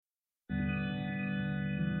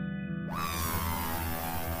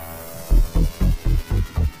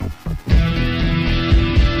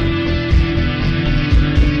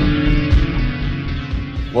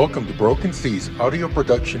Welcome to Broken Sea's audio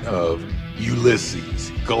production of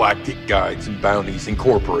Ulysses, Galactic Guides and Bounties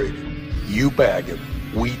Incorporated. You bag 'em,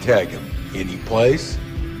 we tag 'em. Any place,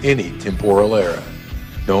 any temporal era.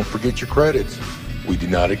 Don't forget your credits. We do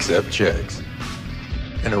not accept checks.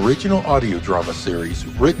 An original audio drama series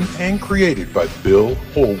written and created by Bill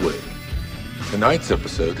Holwick. Tonight's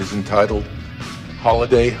episode is entitled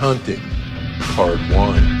Holiday Hunting, Part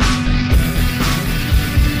 1.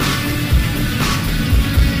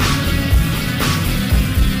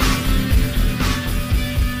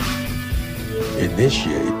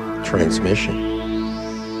 Initiate transmission.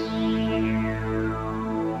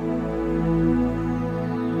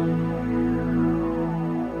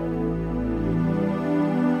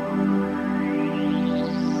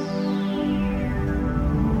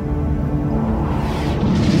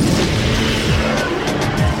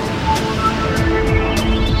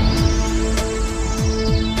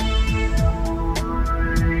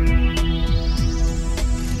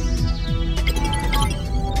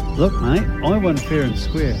 Look, mate, I won fair and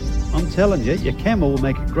square. I'm telling you, your camel will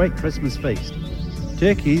make a great Christmas feast.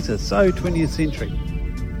 Turkeys are so 20th century.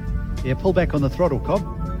 Yeah, pull back on the throttle, Cobb.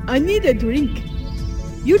 I need a drink.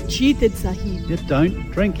 You cheated, Sahib. You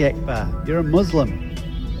don't drink, Akbar. You're a Muslim.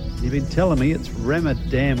 You've been telling me it's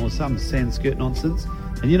Ramadan or some Sanskrit nonsense,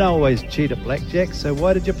 and you don't always cheat at blackjack, so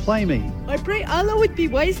why did you play me? I pray Allah would be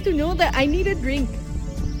wise to know that I need a drink.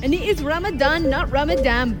 And it is Ramadan, not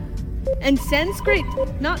Ramadan. And Sanskrit,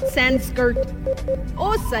 not Sanskrit.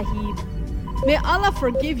 Oh, Sahib, may Allah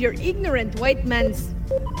forgive your ignorant white man's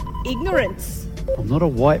ignorance. I'm not a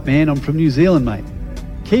white man, I'm from New Zealand, mate.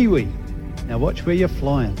 Kiwi. Now watch where you're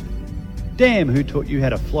flying. Damn, who taught you how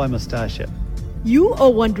to fly my starship? You, a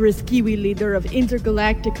wondrous Kiwi leader of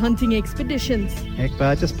intergalactic hunting expeditions.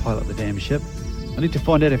 Akbar, just pilot the damn ship. I need to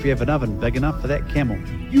find out if you have an oven big enough for that camel.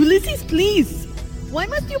 Ulysses, please! Why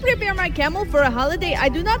must you prepare my camel for a holiday I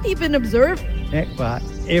do not even observe? Akbar,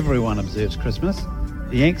 everyone observes Christmas.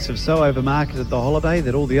 The Yanks have so overmarketed the holiday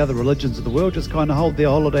that all the other religions of the world just kind of hold their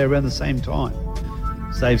holiday around the same time.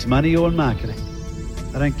 Saves money on marketing.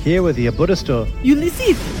 I don't care whether you're Buddhist or...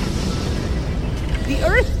 Ulysses! The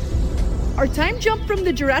Earth! Our time jump from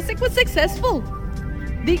the Jurassic was successful.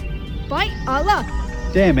 By Allah!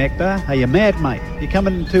 Damn, Akbar, are you mad, mate? You're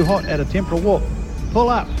coming in too hot at a temporal warp. Pull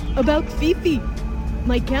up! About Fifi,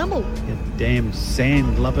 my camel. You damn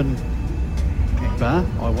sand-loving... Akbar,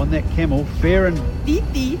 I won that camel fair and...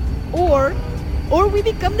 Fifi, or we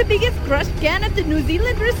become the biggest crushed can at the New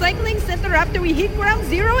Zealand Recycling Centre after we hit ground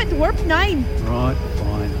zero at warp 9. Right,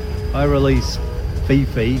 fine. I release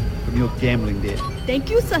Fifi from your gambling debt. Thank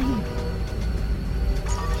you, Sahib.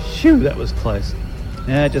 Phew, that was close.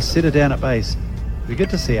 Now just sit her down at base. We get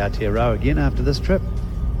to see Aotearoa again after this trip.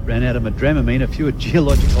 Ran out of my Dramamine a few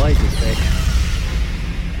geological ages back.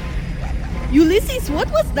 Ulysses,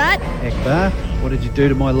 what was that? Akbar, what did you do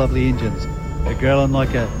to my lovely engines? They're growling like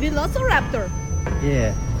a... Velociraptor.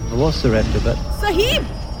 Yeah, Velociraptor, but... Sahib,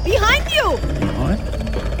 behind you! Behind?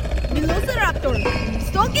 Velociraptor,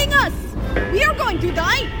 stalking us! We are going to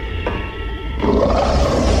die!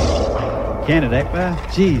 Can it, Akbar?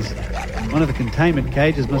 Jeez, one of the containment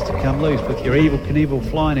cages must have come loose with your evil Knievel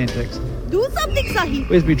flying antics. Do something, Sahib.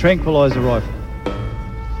 Where's my tranquilizer rifle?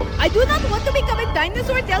 I do not want to become a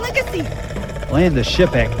dinosaur delicacy. Land the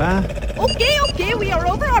ship, Akbar. Okay, we are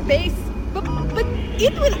over our base. But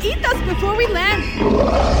it will eat us before we land.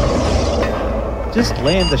 Just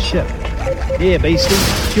land the ship. Here, beastie,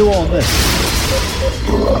 chew on this.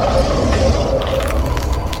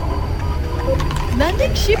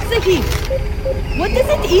 Landing ship, Sahib. What is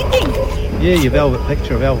it eating? Yeah, your velvet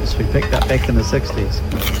picture of Elvis we picked up back in the 60s.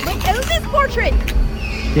 My Elvis portrait.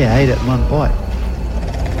 Yeah, I ate it in one bite.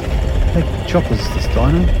 Hey, choppers, this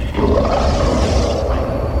dino.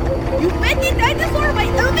 You fed the dinosaur my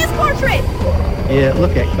Elvis portrait. Yeah,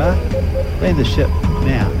 look, Akbar. Land the ship.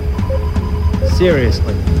 Now.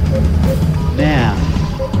 Seriously. Now.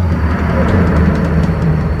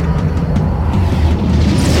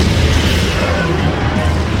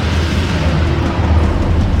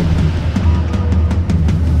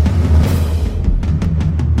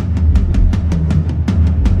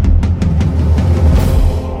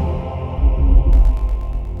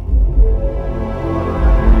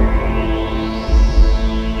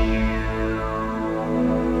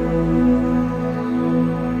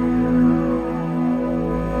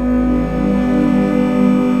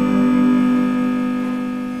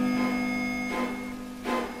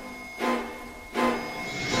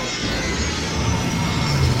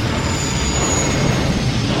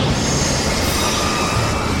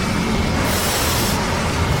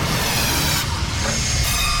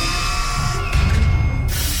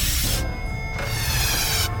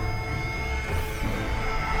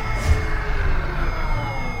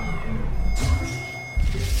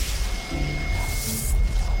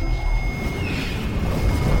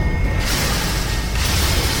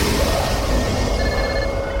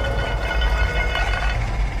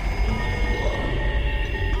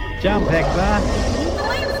 Jump, Akbar. You know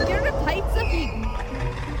I'm scared of heights, Sahib.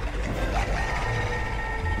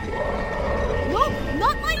 No,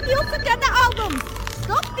 not my Neil Sakata albums.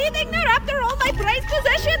 Stop stealing there after all my prized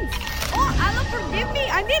possessions. Oh, Allah, forgive me.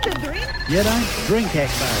 I need a drink. You don't drink,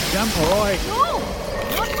 Akbar. Jump, all right. No,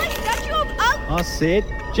 not my statue of Allah. I said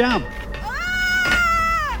jump.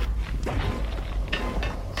 Ah!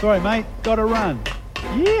 Sorry, mate. Gotta run.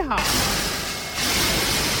 Yeah.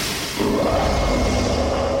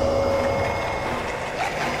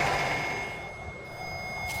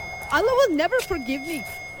 Allah will never forgive me.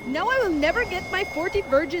 Now I will never get my 40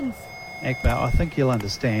 virgins. Akbar, I think you'll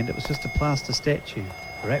understand. It was just a plaster statue.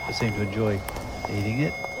 The raptor seemed to enjoy eating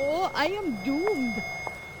it. Oh, I am doomed.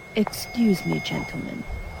 Excuse me, gentlemen.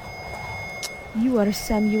 You are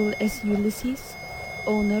Samuel S. Ulysses,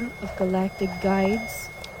 owner of Galactic Guides.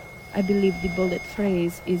 I believe the bullet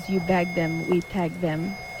phrase is you bag them, we tag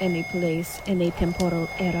them, any place, any temporal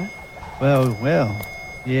era. Well.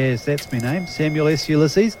 Yes, that's my name. Samuel S.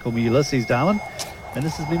 Ulysses. Call me Ulysses, darling. And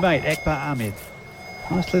this is my mate, Akbar Ahmed.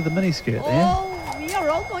 Nice leather miniskirt there. Oh, we are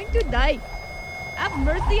all going to die. Have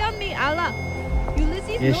mercy on me, Allah.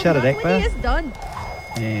 Ulysses knows shut it, not Akbar. when he is done.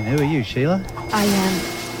 And who are you, Sheila? I am.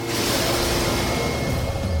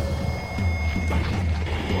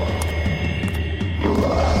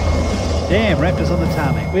 Damn, raptors on the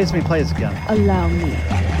tarmac. Where's my player's gun? Allow me.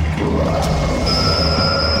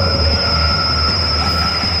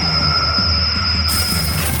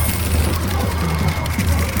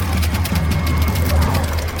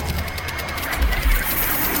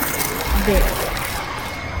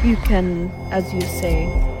 There. You can, as you say,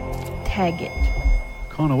 tag it. What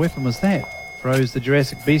kind of weapon was that? Froze the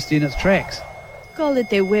Jurassic beast in its tracks. Call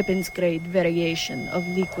it a weapons-grade variation of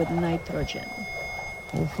liquid nitrogen.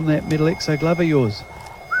 All from that metal exo glove of yours.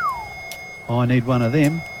 I need one of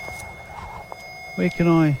them. Where can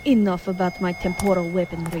I... Enough about my temporal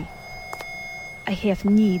weaponry. I have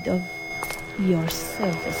need of your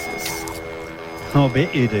services. I'll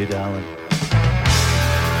bet you do, darling.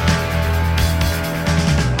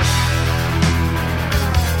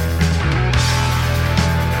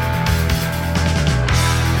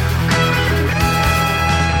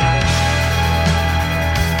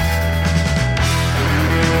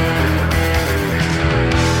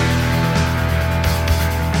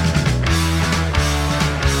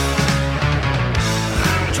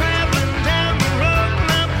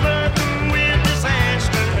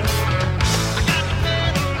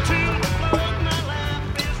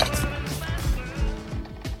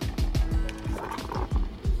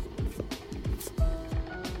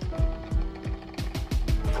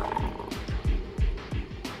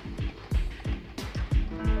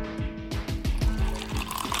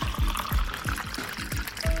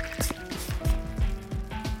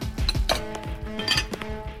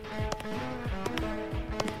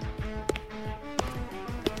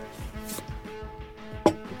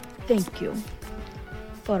 Thank you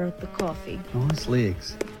for the coffee. Nice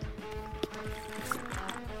legs.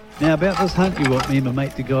 Now about this hunt you want me and my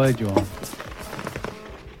mate to guide you on.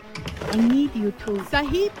 I need you to...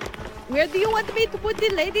 Sahib, where do you want me to put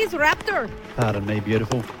the lady's raptor? Pardon me,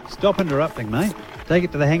 beautiful. Stop interrupting, mate. Take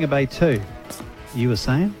it to the hangar bay too. You were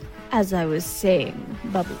saying? As I was saying,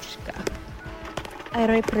 Babushka, I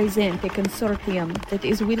represent a consortium that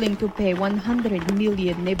is willing to pay 100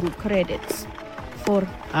 million Nebu credits for...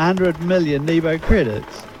 100 million Nebo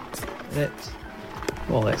credits? That's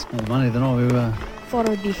more money than I... For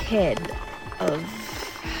the head of...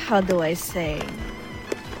 How do I say...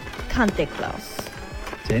 Santa Claus.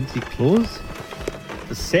 Santa Claus?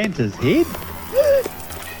 The Santa's head?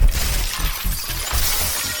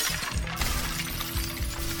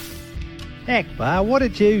 Akbar, what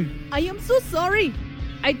did you... I am so sorry.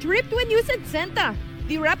 I tripped when you said Santa.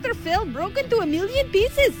 The raptor fell, broke into a million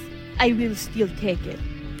pieces. I will still take it.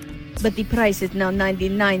 But the price is now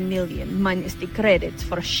 99 million minus the credits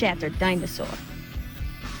for a shattered dinosaur.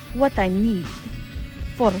 What I need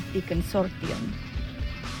for the consortium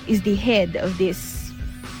is the head of this,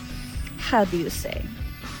 how do you say,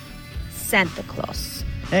 Santa Claus.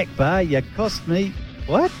 Akbar, you cost me...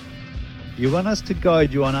 What? You want us to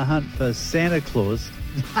guide you on a hunt for Santa Claus?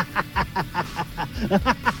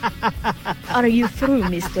 Are you through,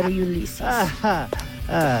 Mr. Ulysses?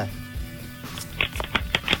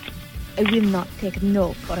 I will not take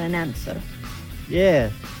no for an answer. Yeah.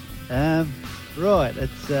 Right,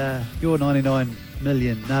 it's your 99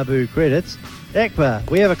 million Nabu credits. Akbar,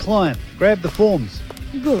 we have a client. Grab the forms.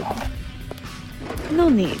 Good. No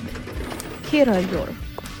need. Here are your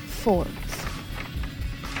forms.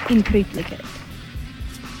 In triplicate.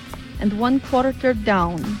 And 1/4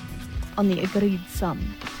 down on the agreed sum.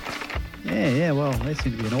 Yeah, well, they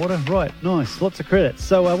seem to be in order. Right, nice, lots of credits.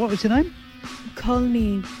 So, what was your name? Call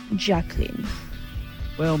me Jacqueline.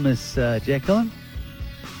 Well, Miss Jacqueline,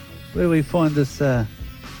 where do we find this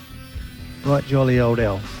right jolly old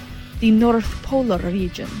elf? The North Polar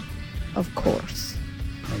region, of course.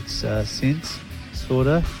 Makes sense,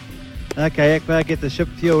 sorta. Okay, Akbar, get the ship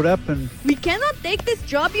fueled up and... We cannot take this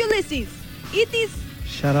job, Ulysses. It is...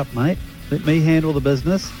 Shut up, mate. Let me handle the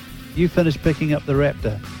business. You finish picking up the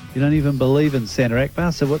Raptor. You don't even believe in Santa,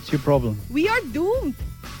 Akbar, so what's your problem? We are doomed.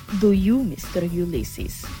 Do you, Mr.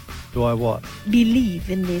 Ulysses, Do I what? believe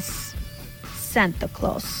in this Santa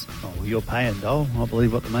Claus? Oh, well, you're paying, doll. I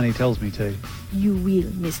believe what the money tells me to. You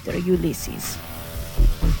will, Mr. Ulysses.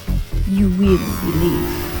 You will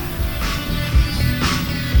believe.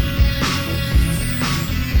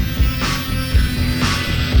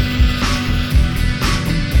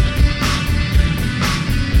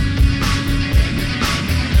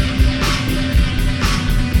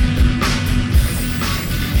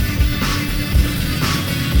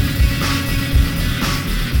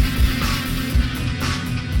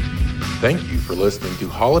 Thank you for listening to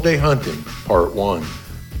Holiday Hunting, Part 1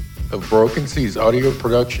 of Broken Sea's audio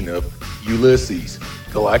production of Ulysses,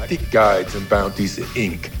 Galactic Guides and Bounties,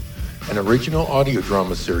 Inc., an original audio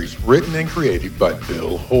drama series written and created by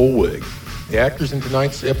Bill Holwig. The actors in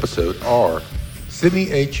tonight's episode are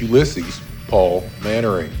Sidney H. Ulysses, Paul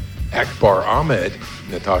Mannering, Akbar Ahmed,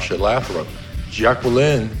 Natasha Lathrop,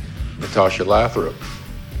 Jacqueline, Natasha Lathrop.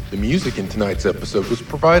 The music in tonight's episode was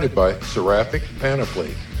provided by Seraphic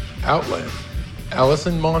Panoply, Outland,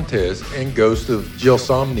 Allison Montez and Ghost of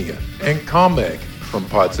Gelsomnia, and Comeg from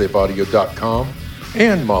PodSafeAudio.com,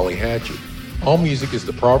 and Molly Hatchet. All music is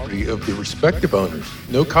the property of the respective owners.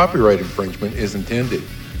 No copyright infringement is intended.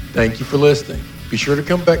 Thank you for listening. Be sure to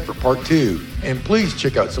come back for Part 2, and please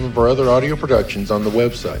check out some of our other audio productions on the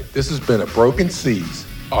website. This has been a Broken Seas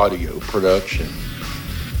audio production.